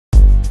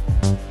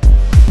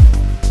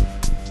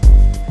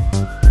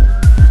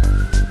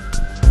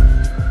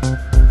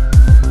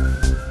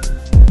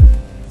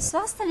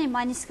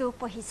मानिसको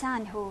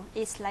पहिचान हो,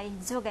 यसलाई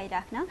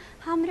जोगाइराख्न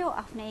हाम्रो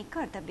आफ्नै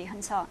कर्तव्य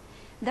हुन्छ।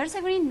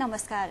 दर्शकवृन्द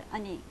नमस्कार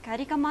अनि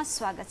कार्यक्रममा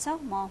स्वागत छ।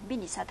 म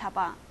बिनिसा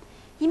थापा।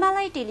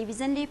 हिमालय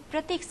टेलिभिजनले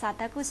प्रत्येक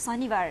साताको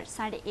शनिबार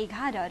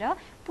 11:30 र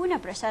पुनः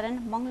प्रसारण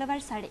मंगलबार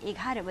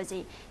 11:30 बजे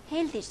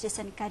हेल्थ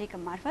स्टेशन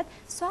कार्यक्रम मार्फत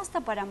स्वास्थ्य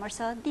परामर्श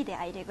दिँदै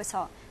आइरहेको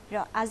छ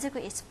र आजको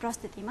यस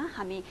प्रस्तुतिमा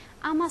हामी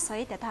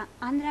आमाशय तथा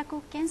आन्द्राको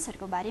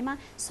क्यान्सरको बारेमा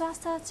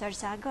स्वास्थ्य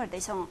चर्चा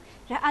गर्दैछौँ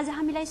र आज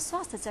हामीलाई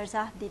स्वास्थ्य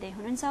चर्चा दिँदै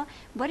हुनुहुन्छ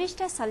वरिष्ठ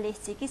शल्य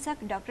चिकित्सक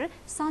डाक्टर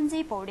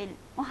सञ्जय पौडेल।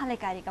 उहाँलाई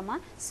कार्यक्रममा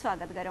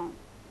स्वागत गरौँ।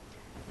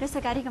 र यस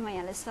कार्यक्रममा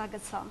यहाँलाई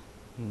स्वागत छ।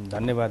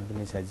 धन्यवाद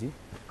विनिशाजी।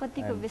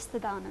 कतिको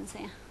व्यस्तता हुनुहुन्छ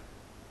यहाँ?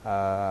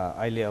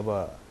 अहिले अब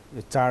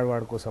यो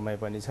चाडबाडको समय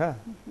पनि छ,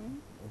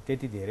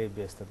 त्यति धेरै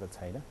व्यस्तता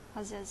छैन।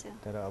 हजुर हजुर।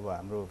 तर अब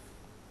हाम्रो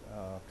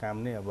काम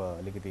नै अब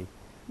अलिकति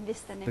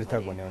व्यस्त नै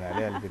पृथक हुने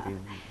हुनाले अलिकति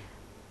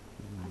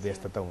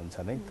व्यस्तता हुन्छ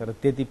नै, तर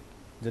त्यति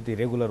जति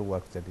रेगुलर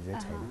वर्क जति चाहिँ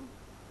छैन।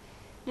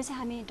 जस्तै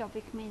हामी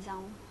टपिकमै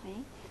जाउँ है।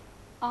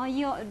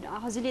 यो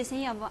हजुरले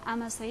चाहिँ अब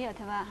आमाशय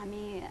अथवा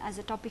हामी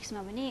आज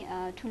टपिक्समा पनि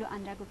ठुलो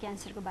आन्द्राको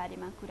क्यान्सरको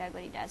बारेमा कुरा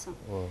गरिरहेछौँ।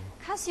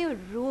 खास यो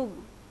रोग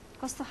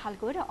कस्तो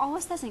खालको र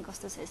अवस्था चाहिँ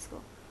कस्तो छ यसको?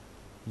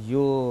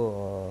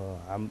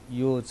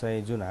 यो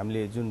चाहिँ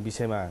हामीले जुन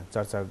विषयमा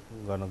चर्चा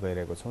गर्न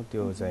गइरहेको छौँ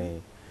त्यो चाहिँ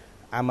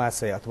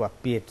आमाशय अथवा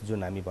पेट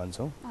जुन हामी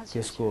भन्छौँ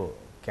त्यसको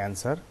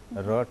क्यान्सर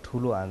र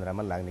ठुलो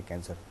आन्द्रामा लाग्ने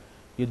क्यान्सर,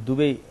 यो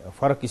दुवै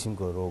फरक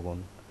किसिमको रोग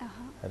हुन्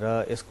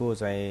र यसको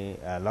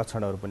चाहिँ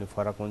लक्षणहरू पनि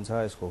फरक हुन्छ,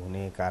 यसको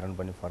हुने कारण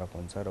पनि फरक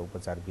हुन्छ र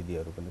उपचार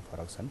विधिहरू पनि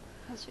फरक छन्।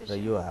 र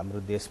यो हाम्रो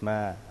देशमा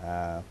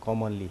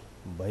कमनली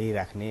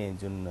भइराख्ने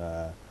जुन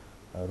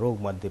रोग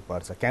मध्ये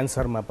पर्छ,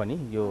 क्यान्सरमा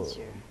पनि यो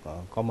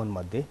कमन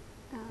मध्ये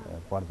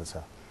पर्दछ।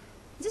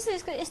 जस्तो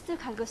यसको यस्तो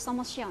खालको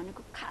समस्या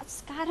हुनुको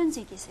खास कारण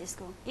चाहिँ के छ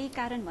यसको? यही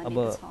कारण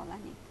भनेको छ होला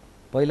नि।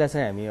 पहिला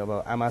चाहिँ हामी अब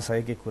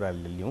आमाशयकै कुरा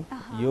लियौँ।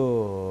 यो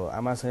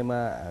आमाशयमा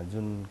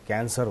जुन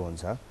क्यान्सर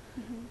हुन्छ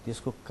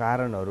त्यसको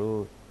कारणहरू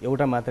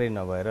एउटा मात्रै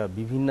नभएर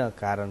विभिन्न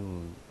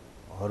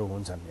कारणहरू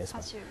हुन्छन्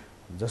यसमा।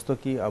 जस्तो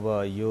कि अब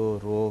यो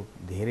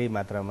रोग धेरै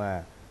मात्रामा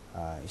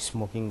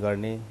स्मोकिङ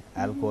गर्ने,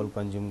 अल्कोहल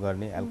कन्ज्युम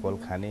गर्ने, अल्कोहल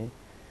खाने,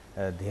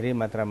 धेरै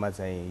मात्रामा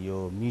चाहिँ यो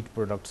मिट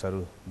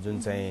प्रोडक्ट्सहरू जुन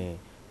चाहिँ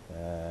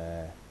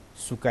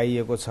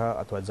सुकाइएको छ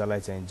अथवा जसलाई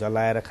चाहिँ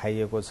जलाएर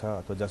खाइएको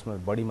छ अथवा जसमा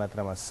बढी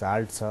मात्रामा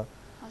साल्ट छ,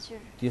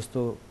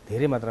 त्यस्तो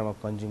धेरै मात्रामा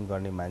कन्ज्युम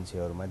गर्ने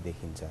मान्छेहरूमा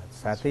देखिन्छ।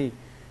 साथै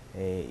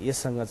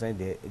यससँग चाहिँ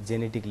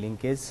जेनेटिक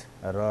लिङ्केज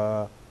र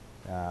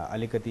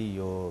अलिकति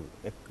यो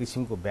एक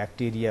किसिमको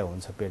ब्याक्टेरिया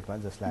हुन्छ पेटमा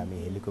जसलाई हामी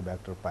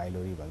हेलिकोब्याक्टर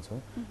पाइलोरी भन्छौँ,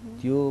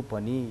 त्यो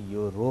पनि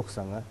यो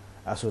रोगसँग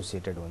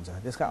एसोसिएटेड हुन्छ।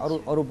 त्यसका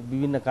अरू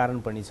विभिन्न कारण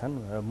पनि छन्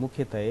र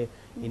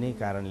मुख्यतः यिनै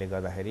कारणले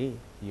गर्दाखेरि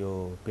यो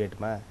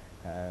पेटमा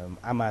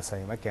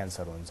आमाशयमा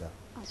क्यान्सर हुन्छ।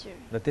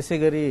 र त्यसै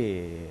गरी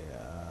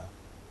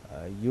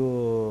यो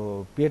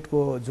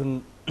पेटको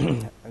जुन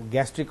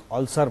ग्यास्ट्रिक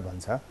अल्सर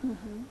भन्छ,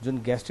 जुन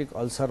ग्यास्ट्रिक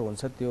अल्सर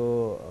हुन्छ त्यो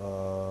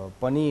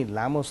पनि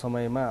लामो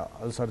समयमा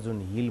अल्सर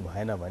जुन हिल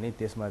भएन भने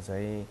त्यसमा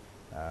चाहिँ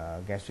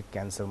ग्यास्ट्रिक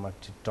क्यान्सरमा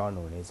टर्न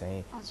हुने चाहिँ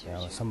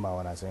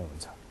सम्भावना चाहिँ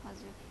हुन्छ।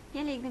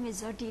 यहाँले एकदमै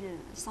जटिल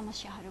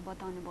समस्याहरू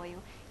बताउनु भयो।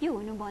 यो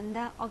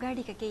हुनुभन्दा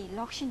अगाडिका केही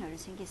लक्षणहरू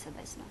चाहिँ के छ त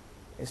यसमा?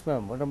 यसमा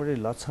मोटामोटी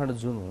लक्षण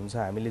जुन हुन्छ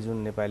हामीले जुन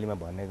नेपालीमा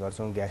भन्ने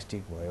गर्छौँ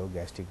ग्यास्ट्रिक भयो,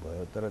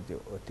 तर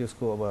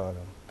त्यसको अब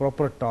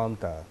प्रपर टर्म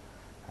त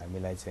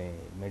हामीलाई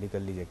चाहिँ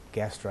मेडिकल्ली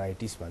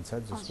ग्यास्ट्राइटिस भन्छ,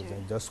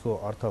 जसको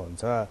अर्थ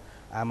हुन्छ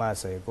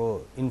आमाशयको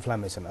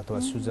इन्फ्लामेसन अथवा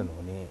सुजन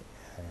हुने।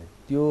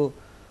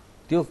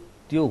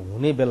 त्यो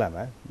हुने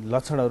बेलामा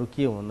लक्षणहरू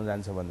के हुन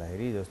जान्छ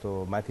भन्दाखेरि जस्तो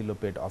माथिल्लो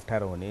पेट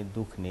अप्ठ्यारो हुने,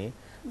 दुख्ने,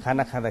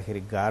 खाना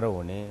खाँदाखेरि गाह्रो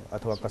हुने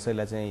अथवा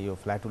कसैलाई चाहिँ यो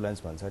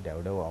फ्ल्याटुलेन्स भन्छ,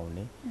 ढ्याउढ्याउ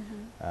आउने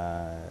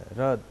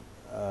र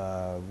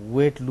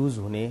वेट लुज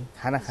हुने,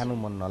 खाना खानु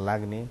मन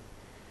नलाग्ने,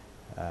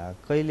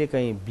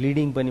 कहिलेकाहीँ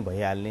ब्लिडिङ पनि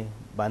भइहाल्ने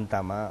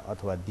बान्तामा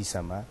अथवा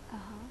दिशामा,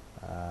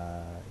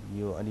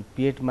 यो अनि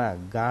पेटमा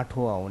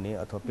गाँठो आउने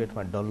अथवा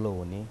पेटमा डल्लो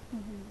हुने,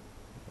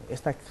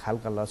 यस्ता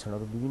खालका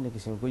लक्षणहरू विभिन्न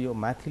किसिमको यो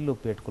माथिल्लो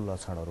पेटको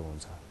लक्षणहरू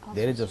हुन्छ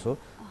धेरै जसो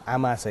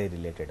आमाशय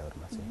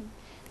रिलेटेडहरूमा चाहिँ।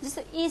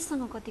 जस्तो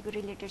एजसँग कतिको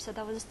रिलेटेड छ त?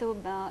 अब जस्तो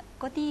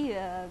कति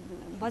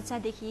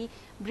बच्चादेखि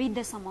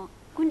वृद्धसम्म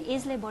कुन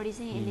एजलाई बढी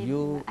चाहिँ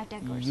यसले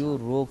अट्याक गर्छ? यो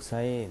रोग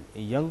चाहिँ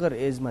यङ्गर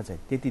एजमा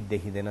चाहिँ त्यति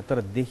देखिँदैन,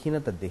 तर देखिन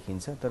त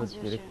देखिन्छ, तर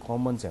धेरै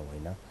कमन चाहिँ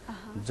होइन।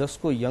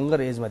 जसको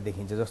यङ्गर एजमा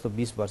देखिन्छ जस्तो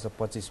 20 वर्ष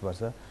 25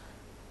 वर्ष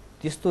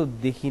त्यस्तो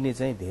देखिने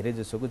चाहिँ धेरै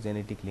जसोको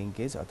जेनेटिक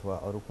लिङ्केज अथवा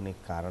अरू कुनै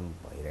कारण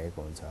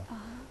भइरहेको हुन्छ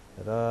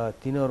र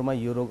तिनीहरूमा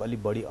यो रोग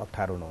अलिक बढी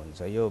अप्ठ्यारो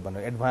हुन्छ। यो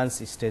भनौँ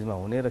एडभान्स स्टेजमा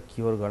हुने र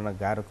क्योर गर्न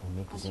गाह्रो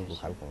हुने किसिमको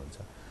खालको हुन्छ।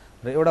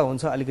 र एउटा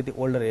हुन्छ अलिकति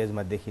ओल्डर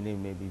एजमा देखिने,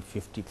 मेबी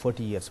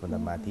 40 इयर्सभन्दा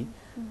माथि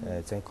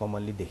चाहिँ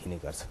कमनली देखिने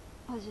गर्छ।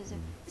 हजुर हजुर।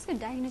 यसको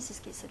डायग्नोसिस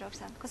के छ डाक्टर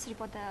साहब? कसरी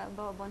पत्ता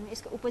भन्नु?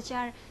 यसको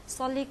उपचार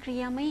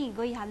शल्यक्रियामै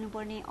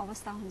गइहाल्नुपर्ने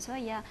अवस्था हुन्छ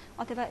या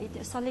अथवा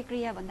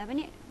शल्यक्रिया भन्दा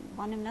पनि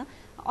भनौँ न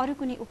अरू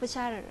कुनै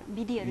उपचार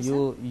विधिहरू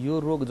छ? यो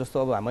रोग जस्तो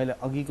अब मैले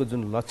अघिको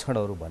जुन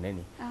लक्षणहरू भने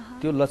नि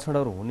त्यो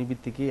लक्षणहरू हुने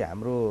बित्तिकै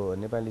हाम्रो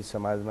नेपाली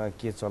समाजमा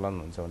के चलन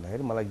हुन्छ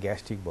भन्दाखेरि मलाई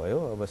ग्यास्ट्रिक भयो,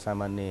 अब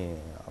सामान्य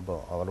अब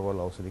हर्बल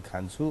औषधि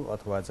खान्छु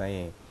अथवा चाहिँ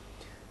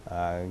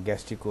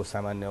ग्यास्ट्रिकको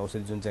सामान्य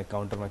औषधि जुन चाहिँ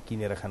काउन्टरमा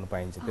किनेर खानु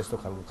पाइन्छ त्यस्तो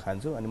खालको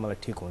खान्छु अनि मलाई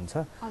ठिक हुन्छ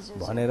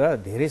भनेर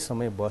धेरै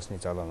समय बस्ने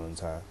चलन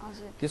हुन्छ।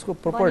 त्यसको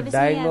प्रोपर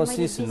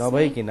डायग्नोसिस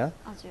नभइकन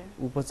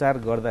उपचार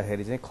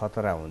गर्दाखेरि चाहिँ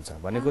खतरा हुन्छ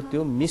भनेको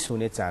त्यो मिस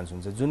हुने चान्स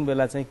हुन्छ। जुन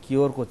बेला चाहिँ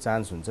क्योरको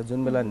चान्स हुन्छ,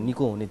 जुन बेला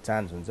निको हुने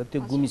चान्स हुन्छ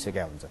त्यो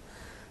गुमिसकेका हुन्छ।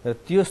 र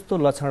त्यस्तो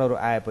लक्षणहरू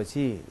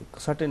आएपछि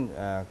सर्टेन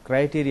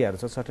क्राइटेरियाहरू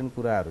छ, सर्टेन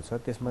कुराहरू छ,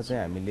 त्यसमा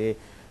चाहिँ हामीले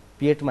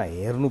पेटमा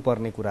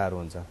हेर्नुपर्ने कुराहरू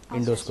हुन्छ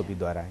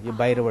इन्डोस्कोपीद्वारा। यो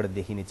बाहिरबाट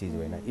देखिने चिज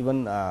होइन। इभन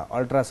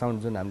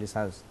अल्ट्रासाउन्ड जुन हामीले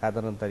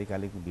साधारण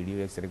तरिकाले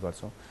भिडियो एक्सरे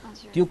गर्छौँ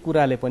त्यो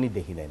कुराले पनि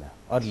देखिँदैन।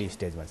 अर्ली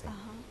स्टेजमा चाहिँ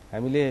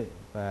हामीले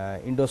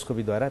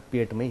इन्डोस्कोपीद्वारा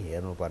पेटमै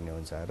हेर्नुपर्ने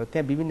हुन्छ र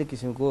त्यहाँ विभिन्न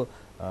किसिमको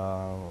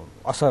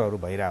असरहरू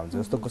भइरहेको हुन्छ।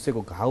 जस्तो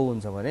कसैको घाउ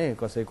हुन्छ भने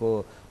कसैको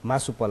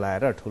मासु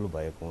पलाएर ठुलो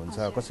भएको हुन्छ,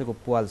 कसैको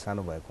प्वाल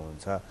सानो भएको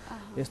हुन्छ।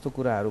 यस्तो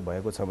कुराहरू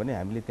भएको छ भने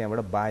हामीले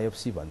त्यहाँबाट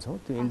बायोप्सी भन्छौँ।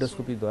 त्यो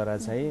इन्डोस्कोपीद्वारा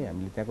चाहिँ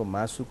हामीले त्यहाँको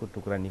मासुको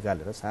टुक्रा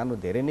निकालेर, सानो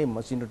धेरै नै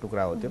मसिनो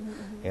टुक्रा हो त्यो,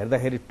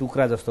 हेर्दाखेरि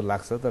टुक्रा जस्तो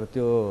लाग्छ तर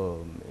त्यो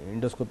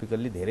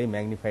इन्डोस्कोपिकल्ली धेरै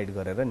म्याग्निफाइड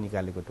गरेर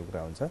निकालेको टुक्रा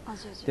हुन्छ।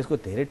 त्यसको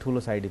धेरै ठुलो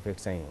साइड इफेक्ट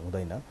चाहिँ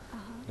हुँदैन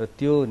र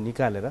त्यो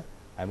निकालेर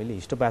हामीले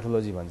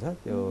हिस्टोप्याथोलोजी भन्छ,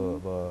 त्यो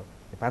अब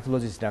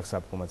प्याथोलोजिस्ट डाक्टर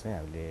साहबकोमा चाहिँ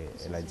हामीले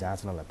यसलाई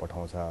जाँच्नलाई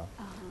पठाउँछ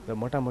र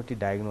मोटामोटी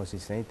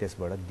डायग्नोसिस चाहिँ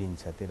त्यसबाट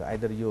दिन्छ। त्यो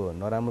आइदर यो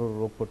नराम्रो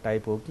रोगको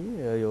टाइप हो कि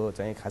यो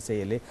चाहिँ खासै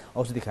यसले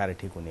औषधि खाएर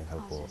ठिक हुने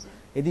खालको हो।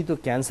 यदि त्यो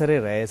क्यान्सरै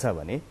रहेछ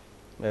भने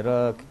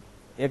र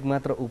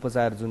एकमात्र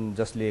उपचार जुन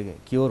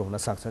जसले क्योर हुन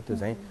सक्छ त्यो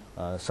चाहिँ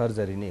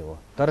सर्जरी नै हो।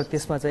 तर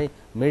त्यसमा चाहिँ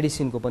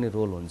मेडिसिनको पनि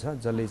रोल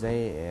हुन्छ, जसले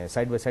चाहिँ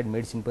साइड बाई साइड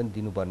मेडिसिन पनि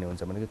दिनुपर्ने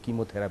हुन्छ। भनेको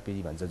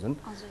किमोथेरापी भन्छ जुन,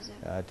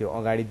 त्यो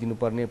अगाडि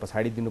दिनुपर्ने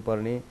पछाडि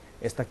दिनुपर्ने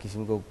यस्ता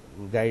किसिमको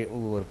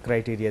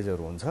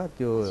क्राइटेरियाजहरू हुन्छ।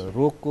 त्यो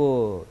रोगको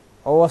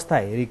अवस्था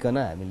हेरिकन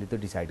हामीले त्यो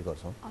डिसाइड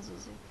गर्छौँ।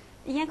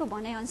 यहाँको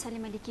भनाइअनुसारले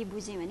मैले के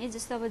बुझेँ भने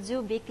जस्तो अब जो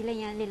व्यक्तिलाई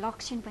यहाँले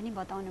लक्षण पनि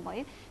बताउनु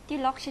भयो त्यो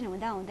लक्षण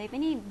हुँदाहुँदै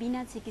पनि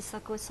बिना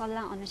चिकित्सकको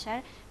सल्लाह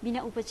अनुसार बिना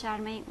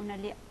उपचारमै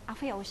उनीहरूले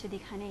आफै औषधि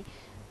खाने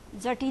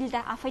जटिलता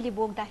आफैले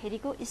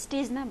बोक्दाखेरिको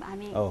स्टेजमा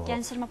हामी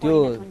क्यान्सरमा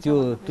परिणत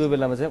हुन्छ। त्यो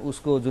बेलामा चाहिँ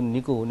उसको जुन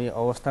निको हुने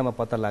अवस्थामा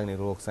पत्ता लाग्ने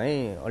रोग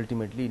चाहिँ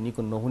अल्टिमेटली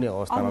निको नहुने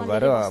अवस्थामा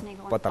गएर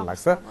पत्ता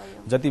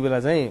लाग्छ। जति बेला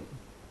चाहिँ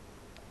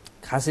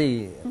खासै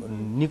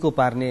निको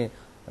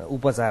पार्ने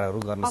उपचारहरू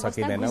गर्न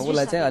सकिँदैन,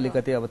 उसलाई चाहिँ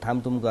अलिकति अब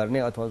थामथुम गर्ने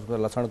अथवा उसको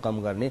लक्षण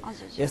कम गर्ने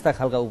यस्ता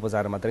खालका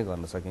उपचार मात्रै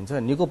गर्न सकिन्छ,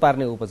 निको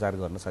पार्ने उपचार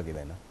गर्न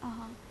सकिँदैन।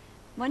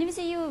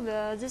 भनेपछि यो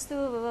जस्तो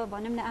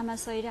भनौँ न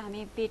आमाशय र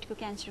हामी पेटको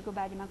क्यान्सरको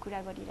बारेमा कुरा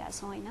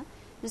गरिरहेछौँ होइन,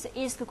 जस्तो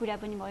एजको कुरा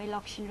पनि भयो,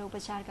 लक्षण र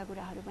उपचारका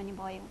कुराहरू पनि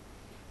भयो।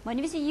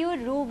 भनेपछि यो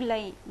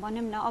रोगलाई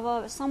भनौँ न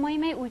अब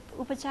समयमै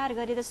उपचार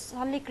गरेर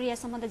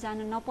शल्यक्रियासम्म त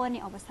जानु नपर्ने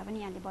अवस्था पनि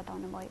यहाँले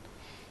बताउनु भयो।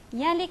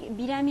 यहाँले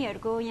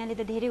बिरामीहरूको यहाँले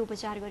त धेरै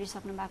उपचार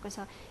गरिसक्नु भएको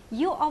छ,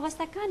 यो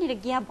अवस्था कहाँनिर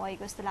ग्याप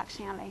भएको जस्तो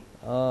लाग्छ यहाँलाई?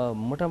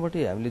 मोटामोटी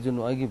हामीले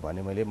जुन अघि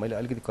भने मैले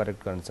अलिकति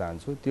करेक्ट गर्न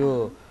चाहन्छु, त्यो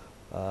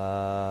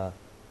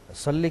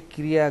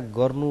शल्यक्रिया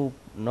गर्नु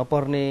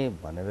नपर्ने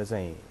भनेर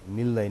चाहिँ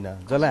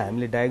मिल्दैन। जसलाई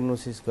हामीले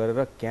डायग्नोसिस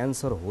गरेर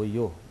क्यान्सर हो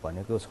यो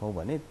भनेको छौँ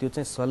भने त्यो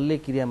चाहिँ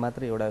शल्यक्रिया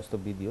मात्र एउटा यस्तो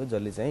विधि हो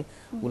जसले चाहिँ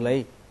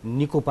उसलाई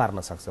निको पार्न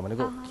सक्छ,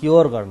 भनेको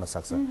क्योर गर्न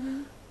सक्छ।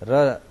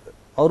 र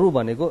अरू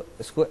भनेको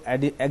यसको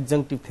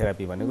एक्जङ्क्टिभ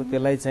थेरापी भनेको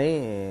त्यसलाई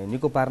चाहिँ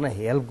निको पार्न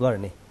हेल्प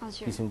गर्ने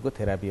किसिमको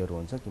थेरापीहरू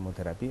हुन्छ,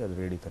 किमोथेरापी अरू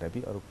रेडियोथेरापी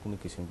अरू कुनै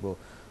किसिमको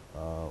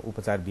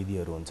उपचार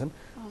विधिहरू हुन्छन्।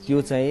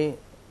 त्यो चाहिँ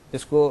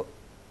त्यसको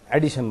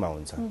एडिसनमा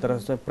हुन्छ,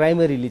 तर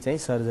प्राइमरीली चाहिँ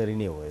सर्जरी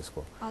नै हो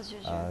यसको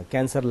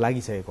क्यान्सर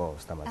लागिसकेको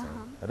अवस्थामा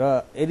चाहिँ।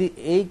 र यदि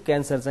यही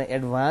क्यान्सर चाहिँ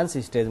एडभान्स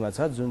स्टेजमा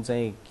छ जुन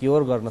चाहिँ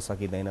क्योर गर्न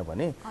सकिँदैन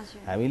भने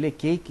हामीले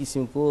केही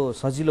किसिमको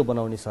सजिलो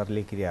बनाउने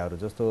शल्यक्रियाहरू,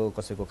 जस्तो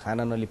कसैको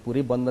खाना नली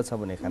पुरै बन्द छ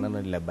भने खाना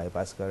नलीलाई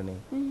बाइपास गर्ने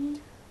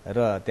र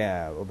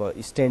त्यहाँ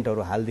अब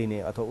स्टेन्टहरू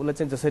हालिदिने अथवा उसलाई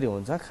चाहिँ जसरी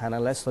हुन्छ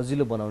खानालाई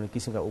सजिलो बनाउने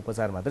किसिमका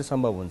उपचार मात्रै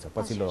सम्भव हुन्छ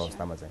पछिल्लो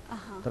अवस्थामा चाहिँ।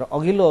 तर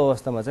अघिल्लो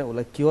अवस्थामा चाहिँ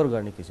उसलाई क्योर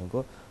गर्ने किसिमको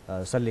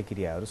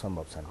शल्यक्रियाहरू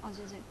सम्भव छन्।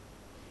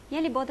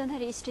 यहाँले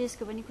बताउँदाखेरि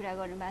स्टेजको पनि कुरा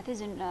गर्नुभएको थियो,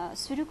 जुन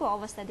सुरुको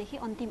अवस्थादेखि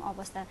अन्तिम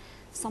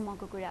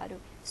अवस्थासम्मको कुराहरू।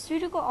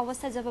 सुरुको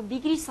अवस्था जब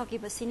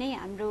बिग्रिसकेपछि नै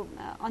हाम्रो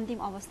अन्तिम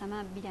अवस्थामा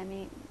बिरामी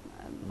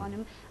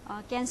भनौँ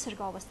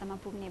क्यान्सरको अवस्थामा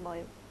पुग्ने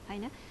भयो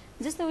होइन।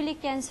 जस्तो उसले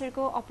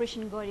क्यान्सरको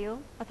अपरेसन गर्यो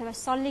अथवा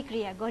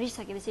शल्यक्रिया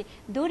गरिसकेपछि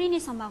दोहोरिने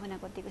सम्भावना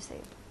कतिको छ?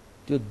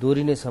 त्यो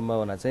दोहोरिने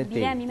सम्भावना चाहिँ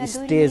त्यही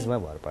स्टेजमा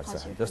भर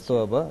पर्छ। जस्तो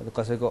अब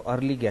कसैको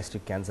अर्ली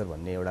ग्यास्ट्रिक क्यान्सर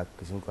भन्ने एउटा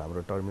किसिमको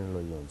हाम्रो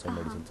टर्मिनोलोजी हुन्छ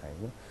मेडिसिन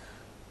साइन्समा,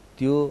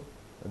 त्यो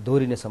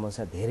दोहोरिने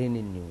समस्या धेरै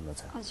नै न्यून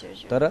छ।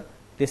 तर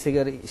त्यसै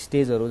गरी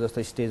स्टेजहरू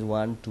जस्तो स्टेज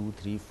 1, 2,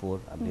 3, 4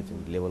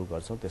 हामीले लेभल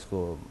गर्छौँ, त्यसको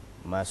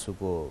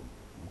मासुको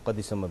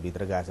कतिसम्म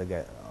भित्र गएको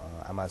छ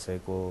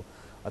आमाशयको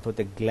अथवा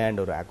त्यो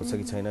ग्ल्यान्डहरू आएको छ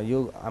कि छैन, यो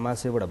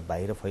आमाशयबाट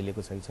बाहिर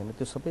फैलिएको छ कि छैन,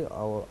 त्यो सबै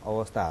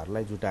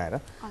अवस्थाहरूलाई जुटाएर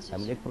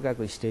हामीले एक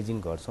प्रकारको स्टेजिङ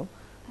गर्छौँ।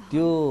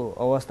 त्यो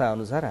अवस्था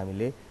अनुसार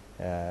हामीले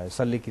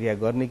शल्यक्रिया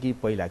गर्ने कि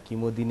पहिला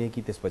किमो दिने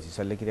कि त्यसपछि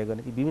शल्यक्रिया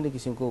गर्ने कि विभिन्न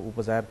किसिमको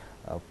उपचार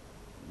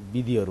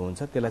विधिहरू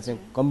हुन्छ त्यसलाई चाहिँ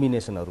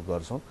कम्बिनेसनहरू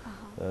गर्छौँ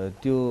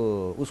त्यो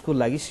उसको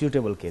लागि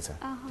सुटेबल के छ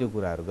त्यो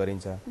कुराहरू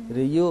गरिन्छ र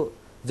यो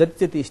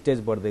जति जति स्टेज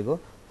बढ्दै गयो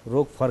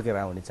रोग फर्केर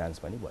आउने चान्स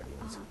पनि बढी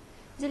हुन्छ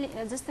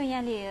जस्तो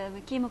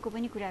यहाँले केमोको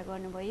पनि कुरा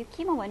गर्नुभयो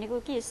केमो भनेको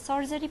के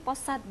सर्जरी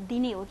पश्चात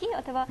दिने हो कि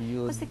अथवा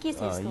कस्तो के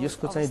छ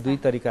यसको चाहिँ दुई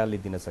तरिकाले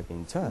दिन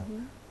सकिन्छ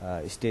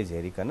स्टेज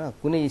हेरिकन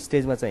कुनै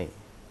स्टेजमा चाहिँ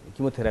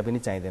किमोथेरापी नै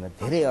चाहिँदैन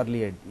धेरै अर्ली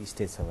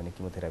स्टेज छ भने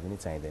किमोथेरापी नै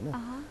चाहिँदैन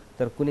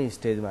तर कुनै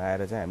स्टेजमा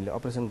आएर चाहिँ हामीले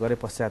अपरेसन गरे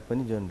पश्चात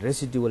पनि जुन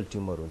रेसिडुअल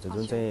ट्युमर हुन्छ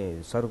जुन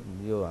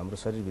चाहिँ यो हाम्रो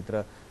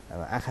शरीरभित्र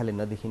आँखाले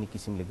नदेखिने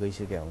किसिमले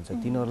गइसकेका हुन्छ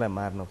तिनीहरूलाई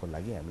मार्नको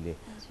लागि हामीले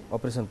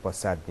अपरेसन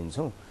पश्चात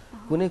दिन्छौँ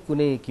कुनै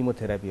कुनै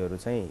किमोथेरापीहरू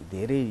चाहिँ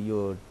धेरै यो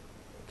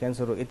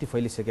क्यान्सर रोग यति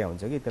फैलिसकेका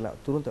हुन्छ कि त्यसलाई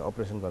तुरुन्तै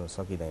अपरेसन गर्न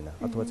सकिँदैन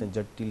अथवा चाहिँ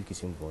जटिल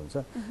किसिमको हुन्छ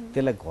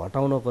त्यसलाई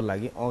घटाउनको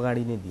लागि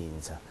अगाडि नै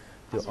दिइन्छ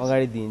त्यो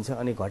अगाडि दिइन्छ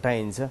अनि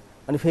घटाइन्छ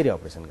अनि फेरि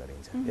अपरेसन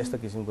गरिन्छ यस्तो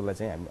किसिमकोलाई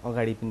चाहिँ हामी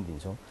अगाडि पनि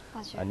दिन्छौँ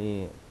अनि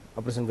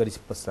अपरेसन गरे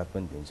पश्चात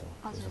पनि दिन्छौँ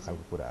त्यस्तो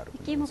खालको कुराहरू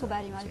केमोको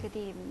बारेमा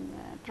अलिकति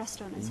प्रश्न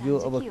हुन चाहन्छु यो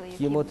अब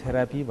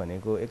किमोथेरापी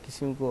भनेको एक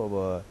किसिमको अब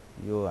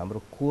यो हाम्रो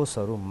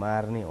कोषहरू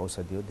मार्ने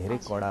औषधि हो धेरै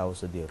कडा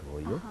औषधिहरू हो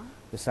यो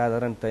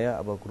साधारणतया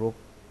अब रोग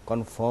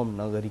कन्फर्म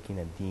नगरिकन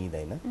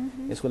दिइँदैन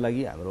यसको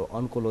लागि हाम्रो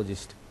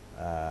अन्कोलोजिस्ट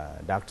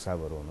डाक्टर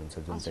साहबहरू हुनुहुन्छ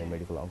जुन चाहिँ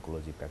मेडिकल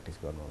अन्कोलोजी प्र्याक्टिस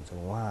गर्नुहुन्छ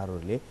उहाँहरू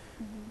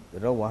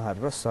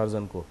र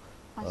सर्जनको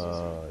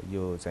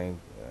यो चाहिँ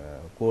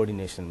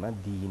कोअर्डिनेसनमा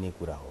दिइने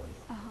कुरा हो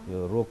यो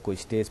रोगको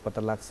स्टेज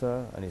पत्ता लाग्छ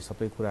अनि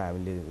सबै कुरा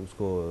हामीले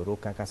उसको रोग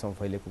कहाँसम्म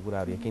फैलेको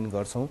कुराहरू यकिन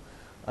गर्छौँ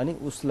अनि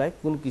उसलाई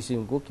कुन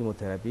किसिमको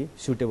किमोथेरापी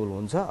सुटेबल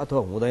हुन्छ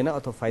अथवा हुँदैन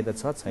अथवा फाइदा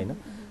छ छैन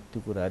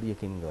त्यो कुराहरू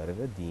यकिन गरेर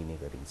दिइने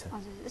गरिन्छ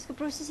यसको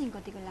प्रोसेसिङ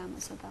कतिको लामो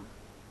छ त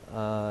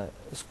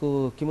यसको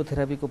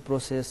किमोथेरापीको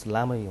प्रोसेस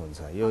लामै हुन्छ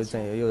यो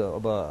चाहिँ यो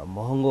अब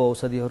महँगो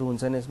औषधिहरू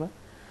हुन्छन् यसमा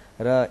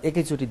र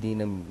एकैचोटि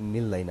दिन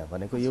मिल्दैन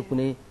भनेको यो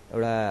कुनै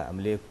एउटा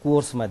हामीले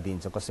कोर्समा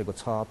दिन्छ कसैको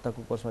 6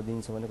 हप्ताको कोर्समा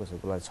दिन्छ भने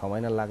कसैको लागि 6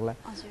 महिना लाग्ला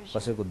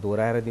कसैको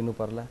दोहोऱ्याएर दिनु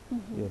पर्ला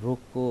यो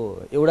रोगको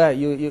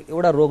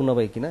एउटा रोग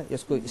नभइकिन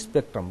यसको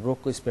स्पेक्ट्रम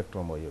रोगको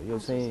स्पेक्ट्रम हो यो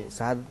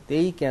चाहिँ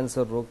त्यही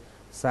क्यान्सर रोग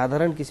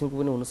साधारण किसिमको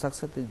पनि हुनसक्छ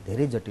त्यो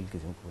धेरै जटिल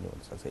किसिमको पनि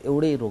हुनसक्छ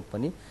एउटै रोग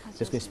पनि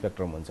त्यसको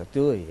स्पेक्ट्रम हुन्छ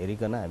त्यो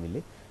हेरिकन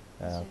हामीले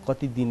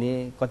कति दिने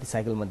कति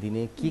साइकलमा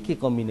दिने के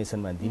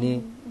कम्बिनेसनमा दिने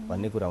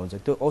भन्ने कुरा हुन्छ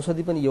त्यो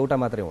औषधि पनि एउटा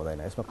मात्रै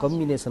हुँदैन यसमा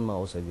कम्बिनेसनमा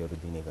औषधिहरू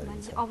दिने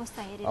गरिन्छ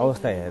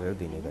अवस्था हेरेर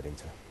दिने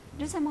गरिन्छ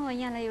जस्तो म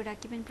यहाँलाई एउटा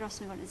के पनि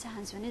प्रश्न गर्न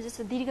चाहन्छु भने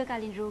जस्तो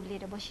दीर्घकालीन रोग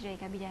लिएर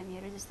बसिरहेका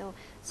बिरामीहरू जस्तो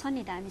छन्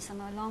नि त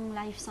हामीसँग लङ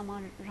लाइफसम्म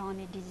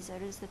रहने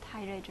डिजिजहरू जस्तो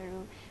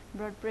थाइरोइडहरू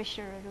ब्लड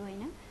प्रेसरहरू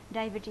होइन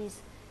डायबिटिज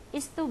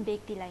यस्तो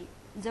व्यक्तिलाई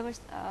जब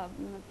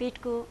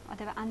पेटको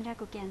अथवा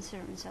आन्द्राको क्यान्सर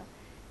हुन्छ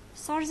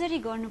सर्जरी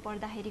गर्नु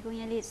पर्दाखेरिको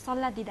यहाँले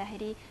सल्लाह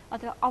दिँदाखेरि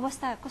अथवा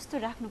अवस्था कस्तो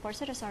राख्नुपर्छ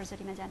र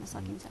सर्जरीमा जान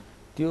सकिन्छ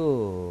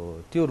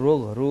त्यो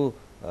रोगहरू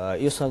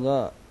योसँग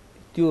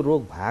त्यो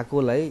रोग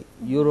भएकोलाई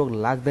यो रोग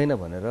लाग्दैन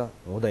भनेर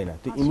हुँदैन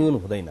त्यो इम्युन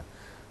हुँदैन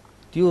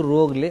त्यो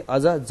रोगले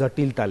अझ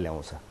जटिलता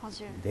ल्याउँछ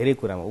धेरै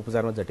कुरामा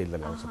उपचारमा जटिलता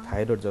ल्याउँछ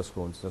थाइरोइड जसको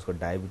हुन्छ जसको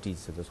डायबिटिज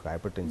छ जसको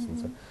हाइपरटेन्सन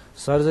छ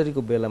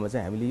सर्जरीको बेलामा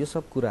चाहिँ हामीले यो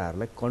सब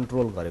कुराहरूलाई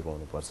कन्ट्रोल गरेको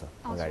हुनुपर्छ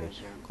अगाडि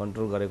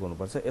कन्ट्रोल गरेको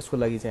हुनुपर्छ यसको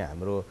लागि चाहिँ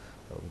हाम्रो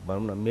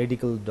भनौँ न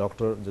मेडिकल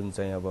डक्टर जुन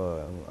चाहिँ अब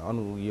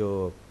यो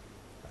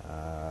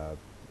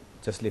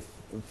जसले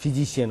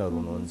फिजिसियनहरू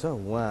हुनुहुन्छ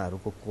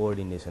उहाँहरूको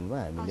कोअर्डिनेसनमा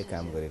हामीले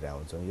काम गरिरहेको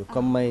हुन्छौँ यो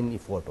कम्बाइन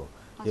इफोर्ट हो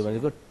यो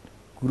भनेको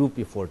ग्रुप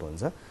इफोर्ट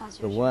हुन्छ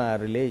र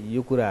उहाँहरूले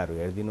यो कुराहरू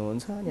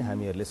हेरिदिनुहुन्छ अनि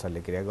हामीहरूले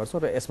शल्यक्रिया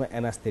गर्छौँ र यसमा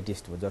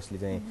एनास्थेटिस्ट हो जसले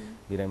चाहिँ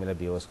बिरामीलाई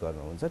बेहोस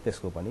गर्नुहुन्छ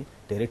त्यसको पनि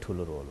धेरै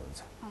ठुलो रोल हुन्छ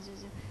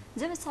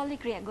जब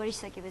शल्यक्रिया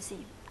गरिसकेपछि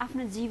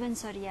आफ्नो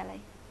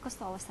जीवनचर्यालाई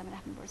कस्तो अवस्थामा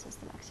राख्नुपर्छ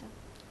जस्तो लाग्छ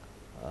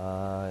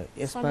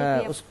यसमा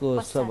उसको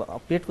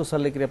पेटको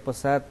शल्यक्रिया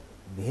पश्चात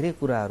धेरै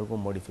कुराहरूको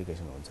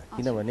मोडिफिकेसन हुन्छ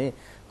किनभने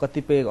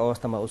कतिपय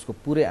अवस्थामा उसको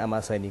पुरै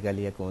आमाशय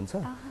निकालिएको हुन्छ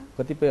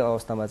कतिपय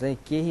अवस्थामा चाहिँ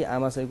केही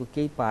आमाशयको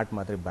केही पार्ट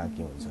मात्रै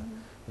बाँकी हुन्छ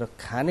र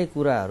खाने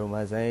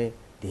कुराहरूमा चाहिँ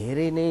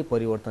धेरै नै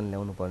परिवर्तन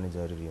ल्याउनु पर्ने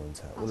जरुरी हुन्छ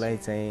उसलाई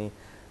चाहिँ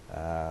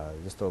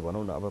जस्तो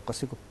भनौँ न अब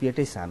कसैको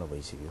पेटै सानो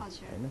भइसक्यो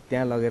होइन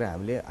त्यहाँ लगेर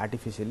हामीले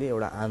आर्टिफिसियली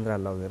एउटा आन्द्रा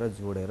लगेर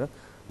जोडेर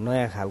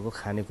नयाँ खालको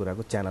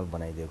खानेकुराको च्यानल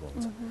बनाइदिएको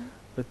हुन्छ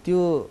र त्यो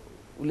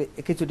उसले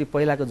एकैचोटि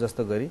पहिलाको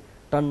जस्तो गरी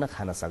टन्न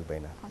खान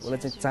सक्दैन उसलाई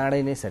चाहिँ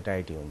चाँडै नै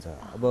सेटाइटी हुन्छ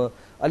अब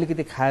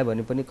अलिकति खायो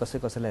भने पनि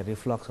कसैलाई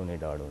रिफ्लक्स हुने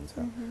डर हुन्छ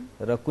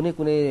र कुनै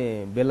कुनै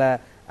बेला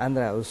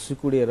आन्द्राहरू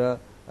सिकुडेर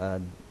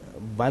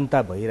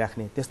बान्ता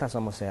भइराख्ने त्यस्ता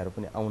समस्याहरू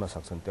पनि आउन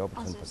सक्छन् त्यो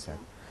अपरेसन पश्चात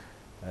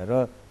र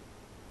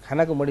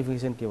खानाको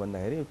मोडिफिकेसन के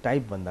भन्दाखेरि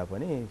टाइप भन्दा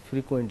पनि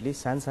फ्रिक्वेन्टली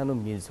सानो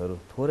मिल्सहरू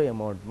थोरै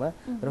अमाउन्टमा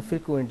र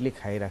फ्रिक्वेन्टली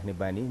खाइराख्ने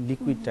बानी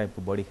लिक्विड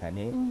टाइपको बढी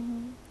खाने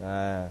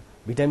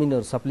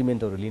भिटामिनहरू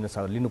सप्लिमेन्टहरू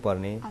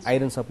लिनुपर्ने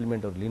आइरन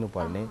सप्लिमेन्टहरू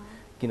लिनुपर्ने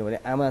किनभने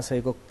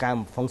आमाशयको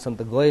काम फङ्सन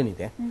त गयो नि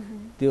त्यहाँ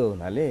त्यो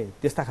हुनाले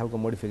त्यस्ता खालको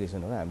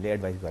मोडिफिकेसनहरू हामीले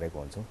एडभाइस गरेको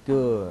हुन्छौँ त्यो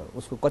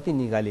उसको कति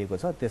निकालिएको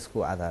छ त्यसको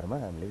आधारमा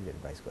हामीले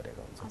एडभाइस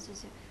गरेको हुन्छौँ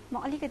म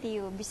अलिकति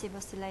यो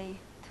विषयवस्तुलाई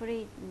थोरै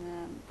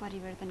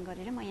परिवर्तन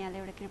गरेर म यहाँलाई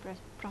एउटा के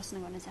प्रश्न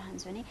गर्न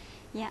चाहन्छु भने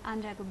यहाँ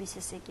आन्द्राको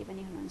विशेषज्ञ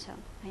पनि हुनुहुन्छ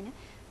होइन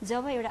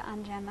जब एउटा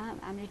आन्द्रामा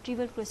हामीले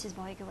ट्युबरक्लोसिस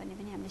भएको भन्ने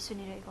पनि हामीले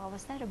सुनिरहेको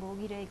अवस्था र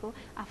भोगिरहेको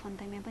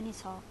आफन्तमा पनि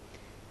छ।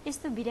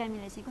 यस्तो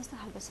बिरामीलाई चाहिँ कस्तो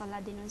खालको सल्लाह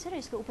दिनुहुन्छ र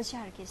यसको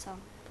उपचार के छ?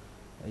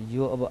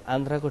 यो अब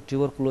आन्द्राको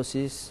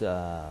ट्युबरक्लोसिस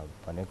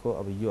भनेको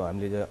अब यो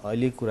हामीले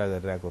अहिले कुरा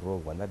गरिरहेको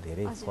रोगभन्दा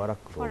धेरै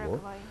फरक रोग हो।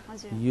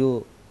 यो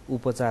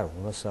उपचार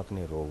हुन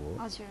सक्ने रोग हो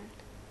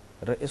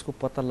र यसको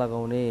पत्ता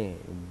लगाउने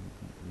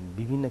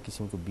विभिन्न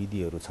किसिमको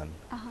विधिहरू छन्।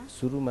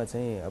 सुरुमा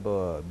चाहिँ अब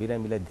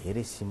बिरामीलाई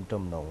धेरै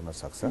सिम्पटम नहुन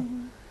सक्छ।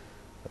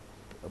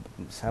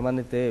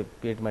 सामान्यतया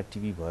पेटमा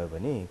टिबी भयो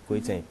भने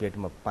कोही चाहिँ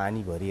पेटमा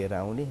पानी भरिएर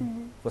आउने,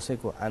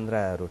 कसैको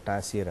आन्द्राहरू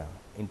टाँसिएर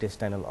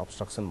इन्टेस्टाइनल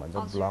अब्स्ट्रक्सन भन्छ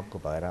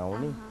ब्लक भएर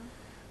आउने,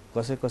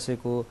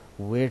 कसैको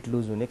वेट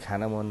लुज हुने,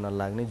 खाना मन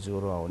नलाग्ने,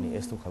 ज्वरो आउने,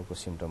 यस्तो खालको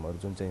सिम्पटमहरू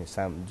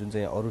जुन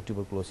चाहिँ अरू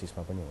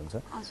ट्युबरक्लोसिसमा पनि हुन्छ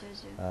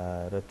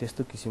र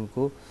त्यस्तो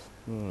किसिमको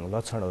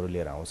लक्षणहरू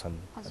लिएर आउँछन्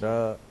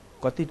र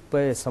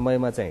कतिपय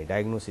समयमा चाहिँ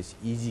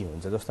डायग्नोसिस इजी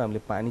हुन्छ। जस्तो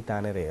हामीले पानी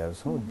तानेर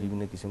हेर्छौँ,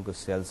 विभिन्न किसिमको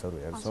सेल्सहरू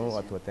हेर्छौँ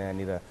अथवा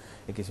त्यहाँनिर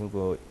एक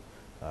किसिमको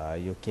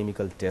यो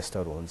केमिकल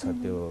टेस्टहरू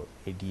हुन्छ, त्यो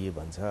एडिए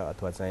भन्छ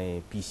अथवा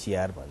चाहिँ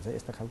पिसिआर भन्छ।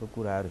 यस्ता खालको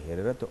कुराहरू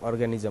हेरेर त्यो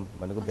अर्गानिजम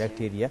भनेको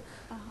ब्याक्टेरिया,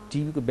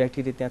 टिबीको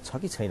ब्याक्टेरिया त्यहाँ छ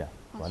कि छैन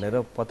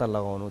भनेर पत्ता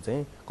लगाउनु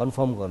चाहिँ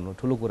कन्फर्म गर्नु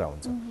ठुलो कुरा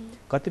हुन्छ।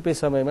 कतिपय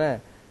समयमा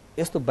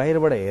यस्तो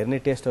बाहिरबाट हेर्ने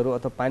टेस्टहरू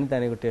अथवा पानी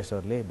तानेको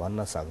टेस्टहरूले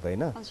भन्न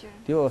सक्दैन।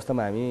 त्यो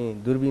अवस्थामा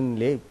हामी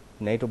दूरबीनले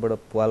नाइटोबाट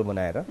पाल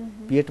बनाएर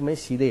पेटमै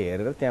सिधै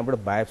हेरेर त्यहाँबाट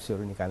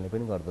बायोप्सीहरू निकाल्ने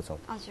पनि गर्दछौँ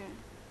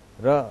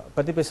र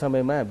कतिपय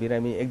समयमा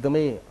बिरामी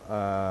एकदमै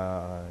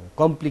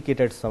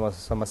कम्प्लिकेटेड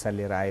समस्या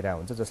लिएर आइरहेको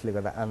हुन्छ जसले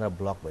गर्दा आन्द्रा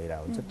ब्लक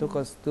भइरहेको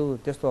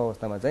हुन्छ। त्यस्तो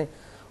अवस्थामा चाहिँ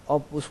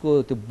अब उसको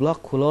त्यो ब्लक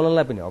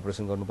खुलाउनलाई पनि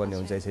अपरेसन गर्नुपर्ने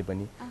हुन्छ यसै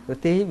पनि र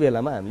त्यही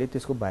बेलामा हामीले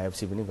त्यसको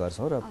बायोप्सी पनि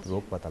गर्छौँ र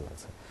रोग पत्ता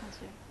लाग्छ।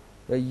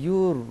 र यो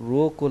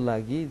रोगको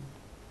लागि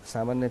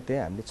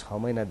सामान्यतया हामीले 6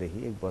 महिनादेखि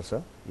 1 वर्ष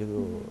यो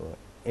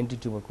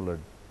एन्टिट्युबरकुलर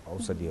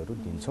औषधिहरू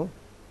दिन्छौँ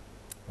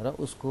र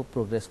उसको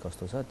प्रोग्रेस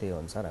कस्तो छ त्यही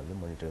अनुसार हामीले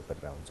मोनिटर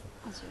गरेर हुन्छौँ।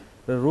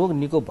 र रोग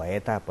निको भए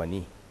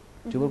तापनि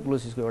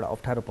ट्युबरकुलोसिसको एउटा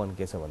अप्ठ्यारोपन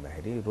के छ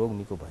भन्दाखेरि रोग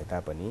निको भए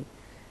तापनि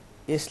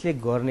यसले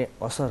गर्ने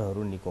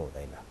असरहरू निको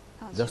हुँदैन।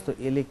 जस्तो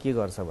यसले के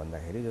गर्छ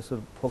भन्दाखेरि जस्तो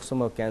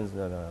फोक्सोमा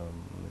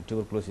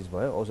ट्युबरकुलोसिस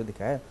भयो, औषधि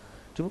खायो,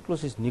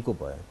 ट्युबरकुलोसिस निको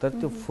भयो, तर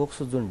त्यो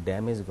फोक्सो जुन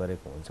ड्यामेज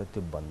गरेको हुन्छ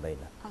त्यो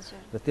बन्दैन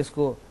र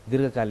त्यसको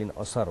दीर्घकालीन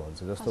असर हुन्छ।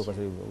 जस्तो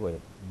कसै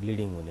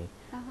ब्लिडिङ हुने,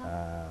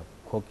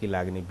 खोकी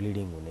लाग्ने,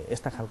 ब्लिडिङ हुने,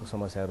 यस्ता खालको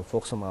समस्याहरू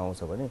फोक्सोमा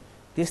आउँछ भने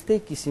त्यस्तै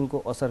किसिमको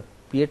असर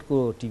पेटको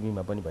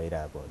टिबीमा पनि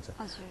भइरहेको हुन्छ,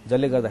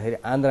 जसले गर्दाखेरि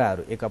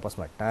आन्द्राहरू एक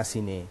आपसमा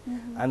टाँसिने,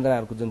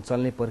 आन्द्राहरूको जुन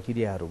चल्ने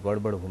प्रक्रियाहरू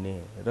गडबड हुने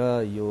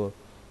र यो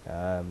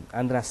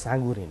आन्द्रा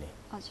साँगुरिने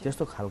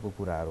त्यस्तो खालको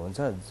कुराहरू हुन्छ,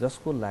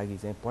 जसको लागि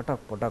चाहिँ पटक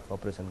पटक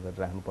अपरेसन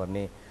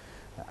गरिराख्नुपर्ने,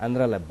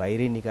 आन्द्रालाई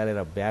बाहिरै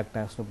निकालेर ब्याग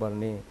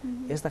टाँस्नुपर्ने,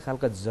 यस्ता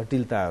खालका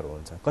जटिलताहरू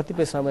हुन्छ।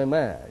 कतिपय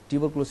समयमा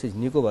ट्युबरकुलोसिस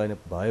निको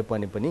भए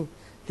पनि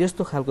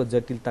त्यस्तो खालको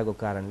जटिलताको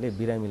कारणले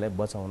बिरामीलाई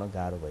बचाउन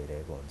गाह्रो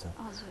भइरहेको हुन्छ।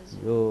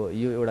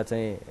 यो एउटा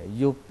चाहिँ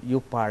यो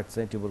पार्ट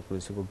चाहिँ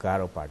ट्युबरकुलोसिसको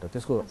गाह्रो पार्ट हो,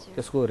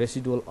 त्यसको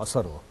रेसिडुअल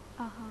असर हो।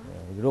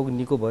 रोग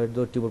निको भयो,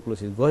 जो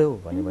ट्युबरकुलोसिस गयो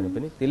भने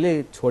पनि त्यसले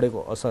छोडेको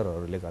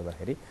असरहरूले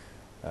गर्दाखेरि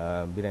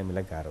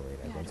बिरामीलाई गाह्रो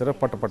भइरहेको हुन्छ र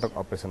पटक पटक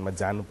अपरेसनमा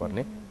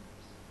जानुपर्ने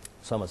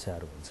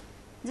समस्याहरू हुन्छ।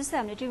 जस्तो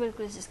हामीले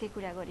ट्युबरकुलोसिसकै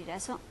कुरा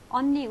गरिरहेछौँ,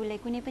 अन्य उसलाई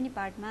कुनै पनि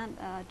पार्टमा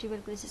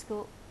ट्युबरकुलोसिसको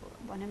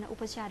भनौँ न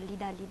उपचार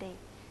लिँदै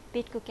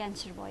पेटको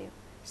क्यान्सर भयो,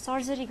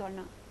 सर्जरी गर्न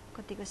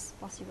कतिको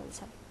पोसिबल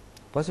छ?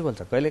 पोसिबल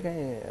छ।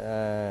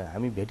 कहिलेकाहीँ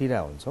हामी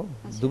भेटिरहेको हुन्छौँ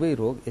दुवै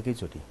रोग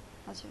एकैचोटि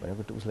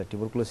भनेको उसलाई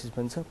ट्युबरकुलोसिस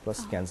पनि छ प्लस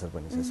क्यान्सर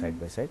पनि छ साइड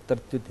बाई साइड, तर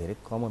त्यो धेरै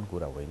कमन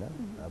कुरा होइन।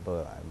 अब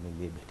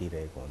हामीले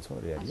भेटिरहेको हुन्छौँ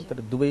रियली, तर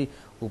दुवै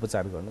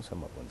उपचार गर्न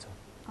सम्भव हुन्छ।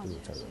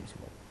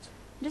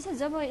 जस्तो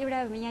जब एउटा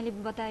यहाँले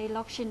बताए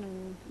लक्षण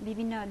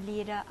विभिन्न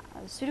लिएर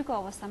सुरुको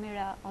अवस्थामा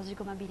एउटा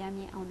हजुरकोमा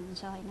बिरामी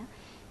आउनुहुन्छ होइन,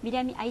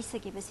 बिरामी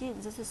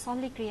आइसकेपछि जस्तो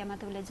शल्यक्रियामा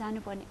त उसलाई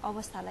जानुपर्ने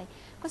अवस्थालाई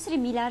कसरी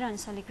मिलाएर अनि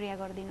शल्यक्रिया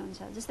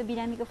गरिदिनुहुन्छ? जस्तो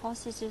बिरामीको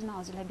फर्स्ट स्टेजमा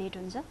हजुरलाई भेट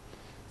हुन्छ,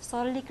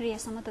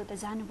 शल्यक्रियासम्म त उता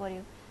जानु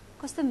पर्यो,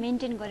 कस्तो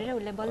मेन्टेन गरेर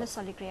उसलाई बल्ल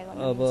शल्यक्रिया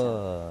गर्नु? अब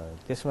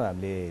त्यसमा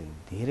हामीले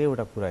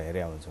धेरैवटा कुरा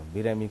हेरेका हुन्छौँ।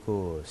 बिरामीको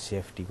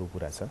सेफ्टीको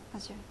कुरा छ,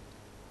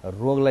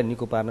 रोगलाई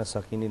निको पार्न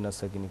सकिने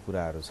नसकिने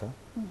कुराहरू छ,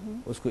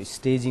 उसको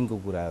स्टेजिङको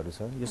कुराहरू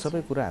छ। यो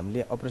सबै कुरा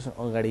हामीले अपरेसन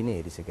अगाडि नै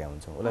हेरिसकेका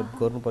हुन्छौँ। उसलाई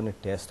गर्नुपर्ने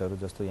टेस्टहरू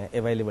जस्तो यहाँ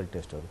एभाइलेबल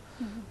टेस्टहरू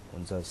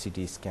हुन्छ,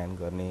 सिटी स्क्यान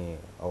गर्ने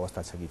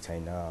अवस्था छ कि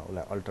छैन,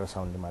 उसलाई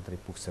अल्ट्रासाउन्डले मात्रै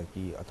पुग्छ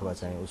कि अथवा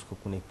चाहिँ उसको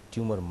कुनै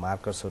ट्युमर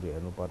मार्कर्सहरू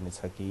हेर्नुपर्ने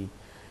छ कि,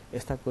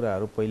 यस्ता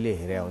कुराहरू पहिले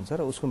हेरेका हुन्छ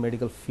र उसको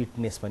मेडिकल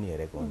फिटनेस पनि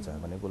हेरेको हुन्छ।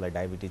 भनेको उसलाई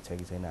डायबिटिज छ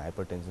कि छैन,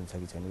 हाइपरटेन्सन छ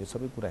कि छैन, यो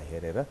सबै कुरा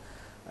हेरेर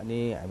अनि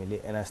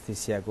हामीले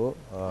एनास्थेसियाको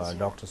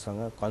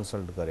डक्टरसँग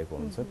कन्सल्ट गरेको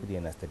हुन्छ, प्रि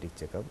एनास्थेटिक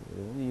चेकअप।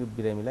 यो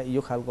बिरामीलाई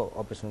यो खालको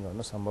अपरेसन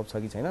गर्न सम्भव छ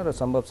कि छैन, र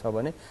सम्भव छ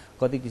भने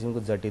कति किसिमको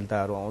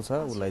जटिलताहरू आउँछ,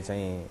 उसलाई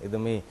चाहिँ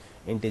एकदमै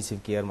इन्टेन्सिभ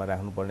केयरमा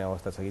राख्नुपर्ने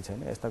अवस्था छ कि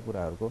छैन, यस्ता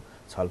कुराहरूको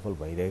छलफल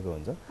भइरहेको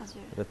हुन्छ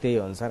र त्यही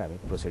अनुसार हामी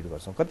प्रोसिड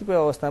गर्छौँ। कतिपय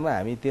अवस्थामा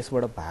हामी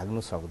त्यसबाट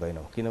भाग्नु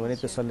सक्दैनौँ, किनभने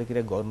त्यो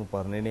शल्यक्रिया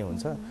गर्नुपर्ने नै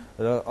हुन्छ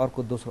र अर्को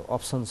दोस्रो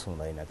अप्सन्स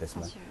हुँदैन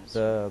त्यसमा।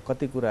 र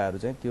कति कुराहरू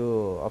चाहिँ त्यो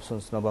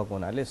अप्सन्स नभएको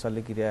हुनाले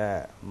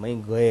शल्यक्रियामै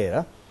गएर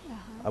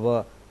अब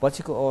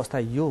पछिको अवस्था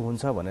यो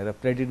हुन्छ भनेर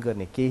प्रेडिक्ट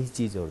गर्ने केही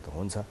चिजहरू त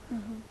हुन्छ,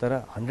 तर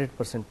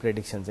 100%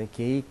 प्रेडिक्सन चाहिँ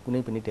केही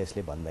कुनै पनि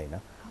टेस्टले भन्दैन।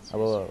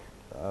 अब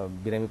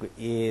बिरामीको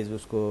एज,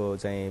 उसको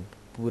चाहिँ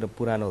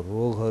पुरानो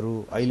रोगहरू,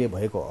 अहिले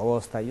भएको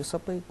अवस्था, यो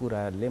सबै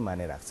कुराले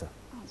माने राख्छ,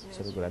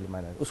 सबै कुराले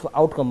माने उसको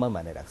आउटकममा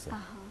माने राख्छ।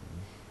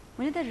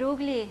 हुन त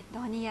रोगले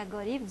धनी या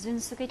गरिब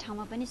जुनसुकै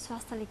ठाउँमा पनि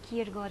स्वास्थ्यले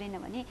केयर गरेन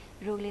भने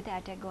रोगले त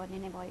एट्याक गर्ने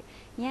नै भयो।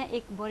 यहाँ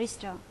एक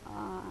वरिष्ठ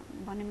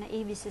भनौँ न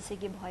यही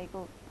विशेषज्ञ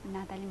भएको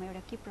नाताले म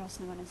एउटा के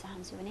प्रश्न गर्न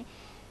चाहन्छु भने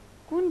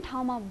कुन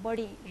ठाउँमा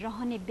बढी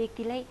रहने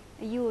व्यक्तिलाई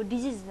यो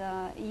डिजिज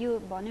यो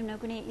भनौँ न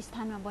कुनै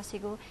स्थानमा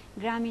बसेको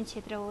ग्रामीण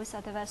क्षेत्र होस्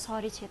अथवा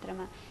सहरी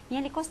क्षेत्रमा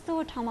यहाँले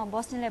कस्तो ठाउँमा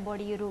बस्नेलाई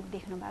बढी यो रोग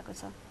देख्नु भएको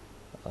छ?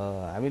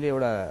 हामीले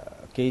एउटा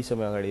केही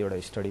समय अगाडि एउटा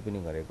स्टडी पनि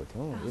गरेको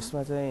थियौँ।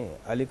 यसमा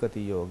चाहिँ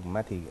अलिकति यो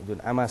माथि जुन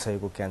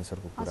आमाशयको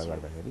क्यान्सरको कुरा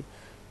गर्दाखेरि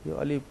यो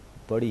अलि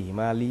बढी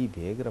हिमाली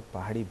भेग र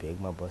पहाडी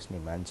भेगमा बस्ने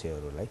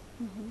मान्छेहरूलाई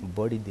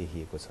बढी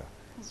देखिएको छ।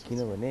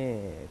 किनभने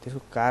त्यसको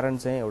कारण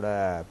चाहिँ एउटा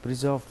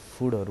प्रिजर्भ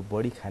फुडहरू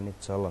बढी खाने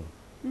चलन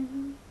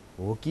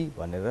हो कि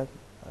भनेर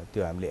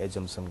त्यो हामीले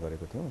एजम्सन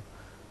गरेको थियौँ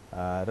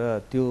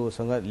र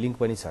त्योसँग लिङ्क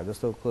पनि छ।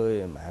 जस्तो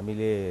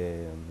हामीले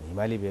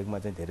हिमाली भेगमा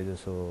चाहिँ धेरै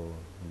जसो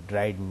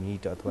ड्राइड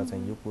मिट अथवा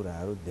चाहिँ यो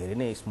कुराहरू धेरै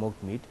नै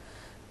स्मोक्ड मिट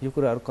यो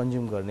कुराहरू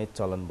कन्ज्युम गर्ने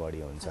चलन बढी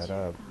हुन्छ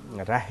र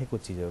राखेको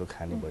चिजहरू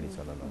खाने बढी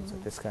चलन हुन्छ।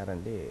 त्यस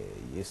कारणले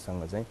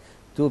यससँग चाहिँ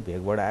त्यो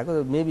भेगबाट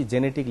आएको मेबी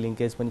जेनेटिक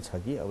लिङ्केज पनि छ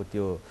कि अब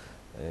त्यो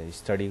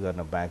स्टडी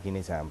गर्न बाँकी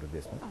नै छ हाम्रो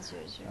देशमा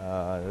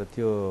र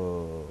त्यो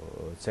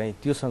चाहिँ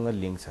त्योसँग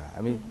लिङ्क छ।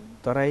 हामी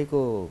तराईको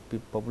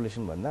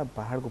पपुलेसन भन्दा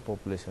पहाडको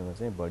पपुलेसनमा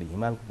चाहिँ बढी,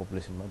 हिमालको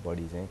पपुलेसनमा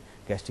बढी चाहिँ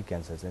ग्यास्ट्रिक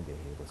क्यान्सर चाहिँ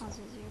देखिएको छ।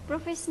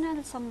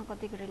 प्रोफेसनलसँग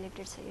कतिको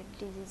रिलेटेड छ यो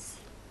डिजिज?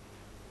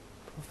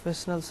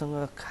 प्रोफेसनलसँग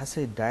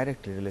खासै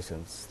डाइरेक्ट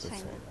रिलेसन्स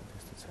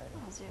त्यस्तो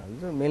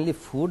छैन। मेनली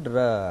फुड र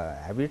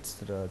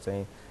ह्याबिट्स र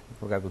चाहिँ एक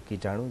प्रकारको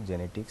कीटाणु,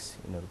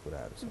 जेनेटिक्स, यिनीहरू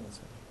कुराहरूसँग छ।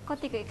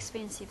 कतिको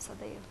एक्सपेन्सिभ छ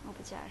त यो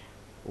उपचार?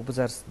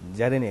 उपचार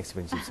ज्यादै नै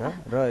एक्सपेन्सिभ छ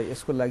र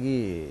यसको लागि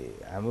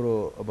हाम्रो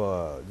अब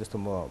जस्तो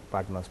म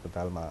पाटना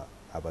अस्पतालमा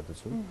आबद्ध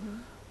छु,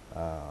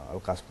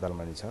 अल्का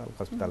अस्पतालमा नि छ।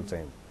 अल्का अस्पताल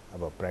चाहिँ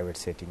अब प्राइभेट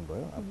सेटिङ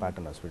भयो, अब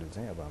पाटन हस्पिटल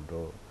चाहिँ अब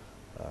हाम्रो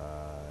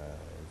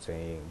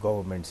चाहिँ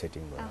गभर्मेन्ट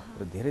सेटिङ भयो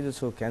र धेरै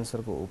जसो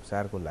क्यान्सरको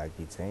उपचारको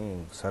लागि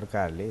चाहिँ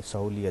सरकारले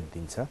सहुलियत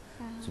दिन्छ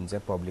जुन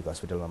चाहिँ पब्लिक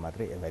हस्पिटलमा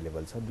मात्रै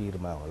एभाइलेबल छ,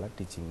 बिरमा होला,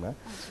 टिचिङमा।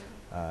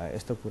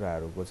 यस्तो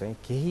कुराहरूको चाहिँ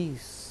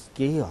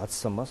केही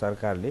हदसम्म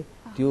सरकारले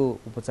त्यो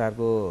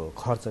उपचारको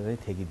खर्च चाहिँ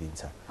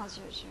ठेकिदिन्छ।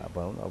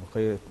 अब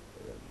खै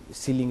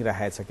सिलिङ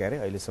राखेको छ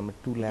क्यारे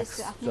अहिलेसम्म 2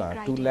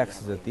 लाख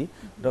जति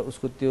र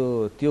उसको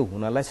त्यो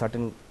हुनलाई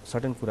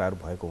सर्टेन कुराहरू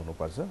भएको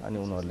हुनुपर्छ। अनि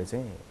उनीहरूले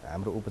चाहिँ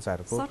हाम्रो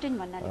उपचारको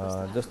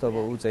जस्तो अब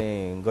ऊ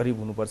चाहिँ गरिब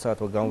हुनुपर्छ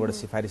अथवा गाउँबाट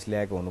सिफारिस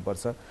ल्याएको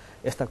हुनुपर्छ,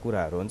 यस्ता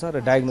कुराहरू हुन्छ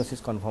र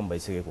डायग्नोसिस कन्फर्म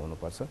भइसकेको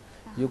हुनुपर्छ।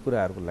 यो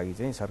कुराहरूको लागि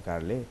चाहिँ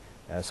सरकारले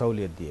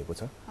सहुलियत दिएको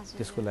छ।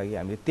 त्यसको लागि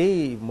हामीले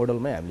त्यही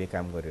मोडलमै हामीले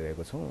काम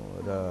गरिरहेको छौँ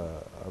र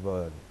अब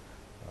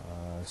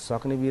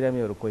सक्ने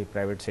बिरामीहरू कोही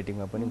प्राइभेट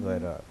सेटिङमा पनि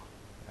गएर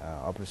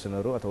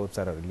अपरेसनहरू अथवा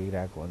उपचारहरू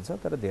लिइरहेको हुन्छ,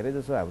 तर धेरै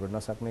जसो हाम्रो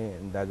नसक्ने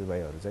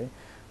दाजुभाइहरू चाहिँ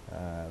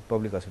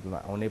पब्लिक हस्पिटलमा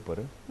आउनै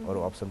पर्यो, अरू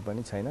अप्सन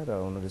पनि छैन र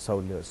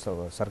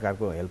उनीहरूले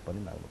सरकारको हेल्प पनि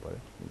माग्नु पर्यो।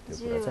 त्यो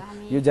कुरा छ।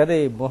 यो ज्यादै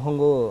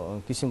महँगो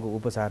किसिमको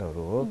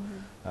उपचारहरू हो।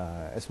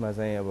 यसमा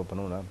चाहिँ अब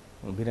भनौँ न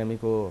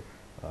बिरामीको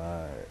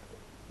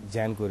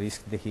ज्यानको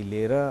रिस्कदेखि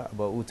लिएर अब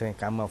ऊ चाहिँ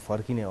काममा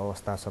फर्किने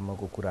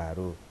अवस्थासम्मको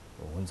कुराहरू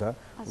हुन्छ।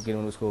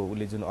 किनभने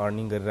उसले जुन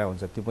अर्निङ गरिरहेको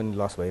हुन्छ त्यो पनि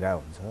लस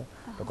भइरहेको हुन्छ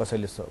र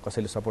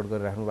कसैले सपोर्ट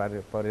गरिराख्नु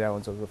परिरहेको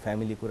हुन्छ, उसको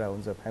फ्यामिली कुरा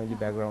हुन्छ, फ्यामिली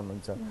ब्याकग्राउन्ड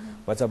हुन्छ,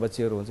 बच्चा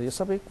बच्चीहरू हुन्छ। यो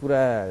सबै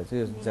कुरा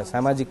चाहिँ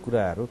सामाजिक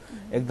कुराहरू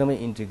एकदमै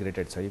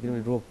इन्टिग्रेटेड छ।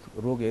 किनभने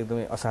रोग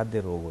एकदमै असाध्य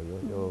रोग हो।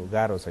 यो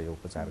गाह्रो छ यो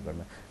उपचार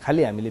गर्न।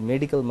 खालि हामीले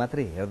मेडिकल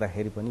मात्रै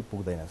हेर्दाखेरि पनि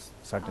पुग्दैन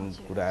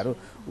सर्टेन कुराहरू।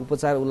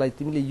 उपचार उसलाई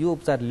तिमीले यो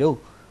उपचार ल्याऊ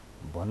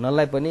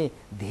भन्नलाई पनि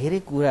धेरै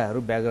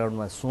कुराहरू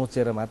ब्याकग्राउन्डमा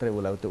सोचेर मात्रै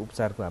उसलाई त्यो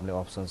उपचारको हामीले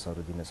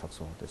अप्सन्सहरू दिन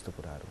सक्छौँ। त्यस्तो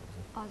कुराहरू हुन्छ।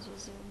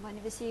 हजुर,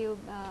 भनेपछि यो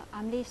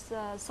हामीले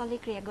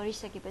शल्यक्रिया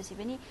गरिसकेपछि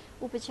पनि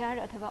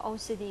उपचार अथवा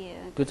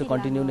औषधि त्यो चाहिँ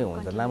कन्टिन्यू नै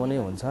हुन्छ, लामो नै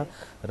हुन्छ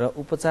र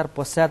उपचार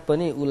पश्चात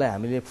पनि उसलाई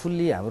हामीले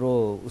फुल्ली हाम्रो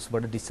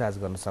उसबाट डिस्चार्ज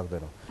गर्न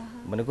सक्दैनौँ।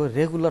 भनेको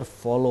रेगुलर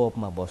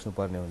फलोअपमा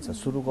बस्नुपर्ने हुन्छ।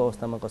 सुरुको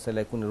अवस्थामा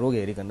कसैलाई कुनै रोग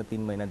हेरिकन 3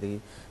 महिनादेखि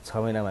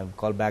 6 महिनामा हामी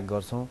कल ब्याक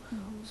गर्छौँ,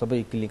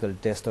 सबै क्लिनिकल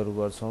टेस्टहरू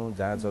गर्छौँ,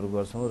 जाँचहरू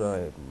गर्छौँ र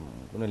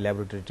कुनै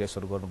ल्याबोरेटरी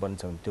टेस्टहरू गर्नुपर्ने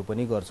छ भने त्यो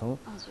पनि गर्छौँ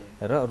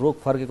र रोग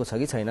फर्केको छ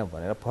कि छैन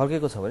भनेर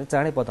फर्केको छ भने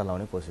चाँडै पत्ता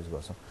लगाउने कोसिस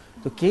गर्छौँ।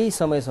 त्यो केही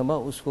समयसम्म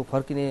उसको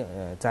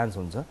फर्किने चान्स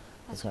हुन्छ।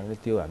 त्यस कारणले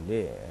त्यो हामीले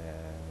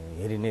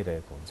हेरि नै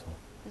रहेको हुन्छौँ।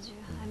 हजुर,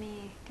 हामी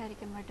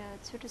कार्यक्रमबाट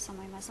छोटो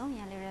समयमा छौँ।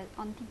 यहाँले एउटा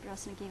अन्तिम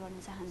प्रश्न के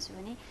गर्न चाहन्छु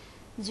भने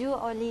जो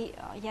अलि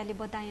यहाँले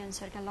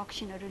बताएअनुसारका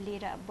लक्षणहरू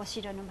लिएर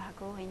बसिरहनु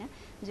भएको होइन,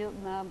 जो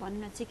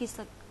भनौँ न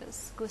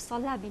चिकित्सकको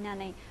सल्लाह बिना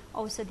नै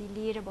औषधि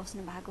लिएर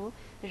बस्नु भएको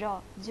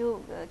र जो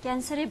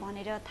क्यान्सरै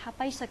भनेर थाहा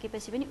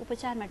पाइसकेपछि पनि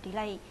उपचारमा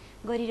ढिलाइ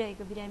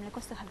गरिरहेको बिरामीलाई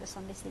कस्तो खालको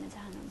सन्देश दिन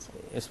चाहनुहुन्छ?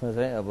 यसमा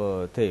चाहिँ अब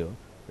त्यही हो,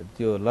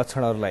 त्यो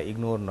लक्षणहरूलाई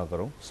इग्नोर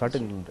नगरौँ,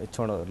 सर्टेन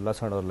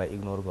लक्षणहरूलाई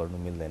इग्नोर गर्नु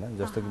मिल्दैन।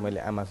 जस्तो कि मैले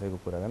आमाशयको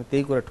कुरा गरेँ,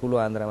 त्यही कुरा ठुलो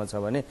आन्द्रामा छ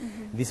भने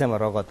दिशामा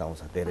रगत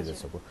आउँछ, धेरै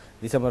जसोको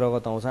दिशामा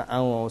रगत आउँछ,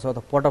 आउँछ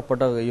अथवा पटक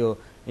पटक यो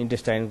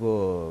इन्टेस्टाइनको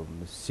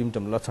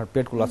सिम्टम लक्षण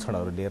पेटको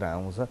लक्षणहरू लिएर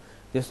आउँछ।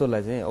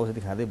 त्यस्तोलाई चाहिँ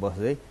औषधि खाँदै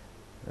बस्दै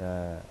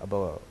अब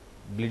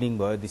ब्लिडिङ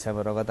भयो,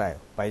 दिशामा रगत आयो,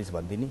 पाइल्स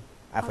भनिदिने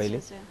आफैले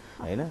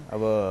होइन।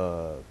 अब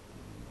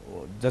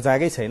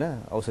जजागै छैन,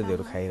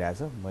 औषधिहरू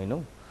खाइरहेछ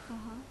महिनौँ,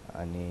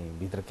 अनि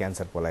भित्र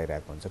क्यान्सर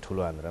पलाइरहेको हुन्छ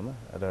ठुलो आन्द्रामा,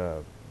 र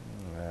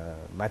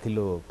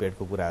माथिल्लो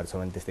पेटको कुराहरू छ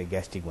भने त्यस्तै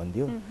ग्यास्ट्रिक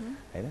भनिदियो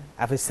होइन।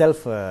 आफै सेल्फ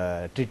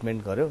ट्रिटमेन्ट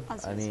गर्यो,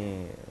 अनि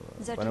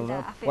भनौँ न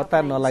पत्ता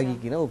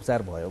नलागिकन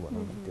उपचार भयो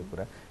भनौँ न, त्यो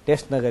कुरा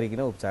टेस्ट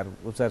नगरिकन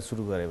उपचार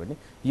सुरु गऱ्यो भने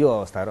यो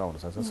अवस्थाहरू आउन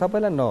सक्छ।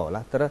 सबैलाई नहोला,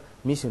 तर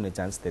मिस हुने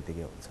चान्स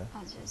त्यतिकै हुन्छ।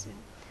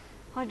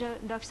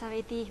 डाक्टर साहब,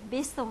 यति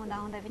व्यस्त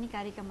हुँदा पनि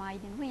कार्यक्रममा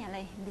आइदिनु भयो,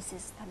 यहाँलाई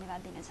विशेष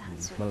धन्यवाद दिन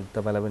चाहन्छु। मलाई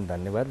तपाईँलाई पनि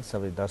धन्यवाद,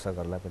 सबै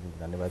दर्शकहरूलाई पनि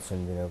धन्यवाद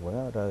सुनिदिनु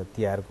भयो, र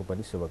तिहारको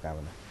पनि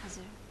शुभकामना।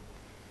 हजुर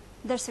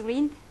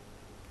दर्शकवृन्द,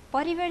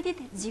 परिवर्तित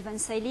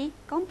जीवनशैली,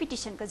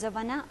 कम्पिटिसनको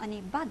जमाना अनि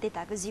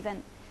बाध्यताको जीवन,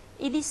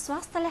 यदि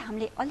स्वास्थ्यलाई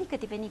हामीले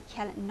अलिकति पनि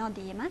ख्याल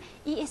नदिएमा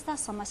यी यस्ता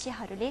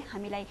समस्याहरूले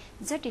हामीलाई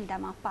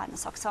जटिलतामा पार्न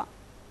सक्छ।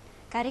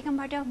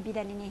 कार्यक्रमबाट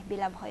बिदा लिने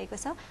बेला भएको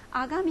छ।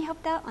 आगामी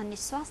हप्ता अन्य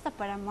स्वास्थ्य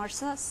परामर्श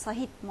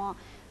सहित म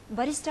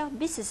वरिष्ठ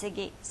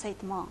विशेषज्ञ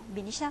सहित म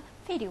विनिशा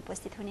फेरि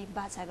उपस्थित हुने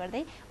बाचा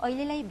गर्दै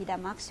अहिलेलाई बिदा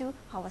माग्छु।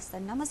 हवस्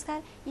त,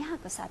 नमस्कार।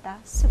 यहाँको साता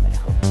शुभ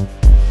रहोस्।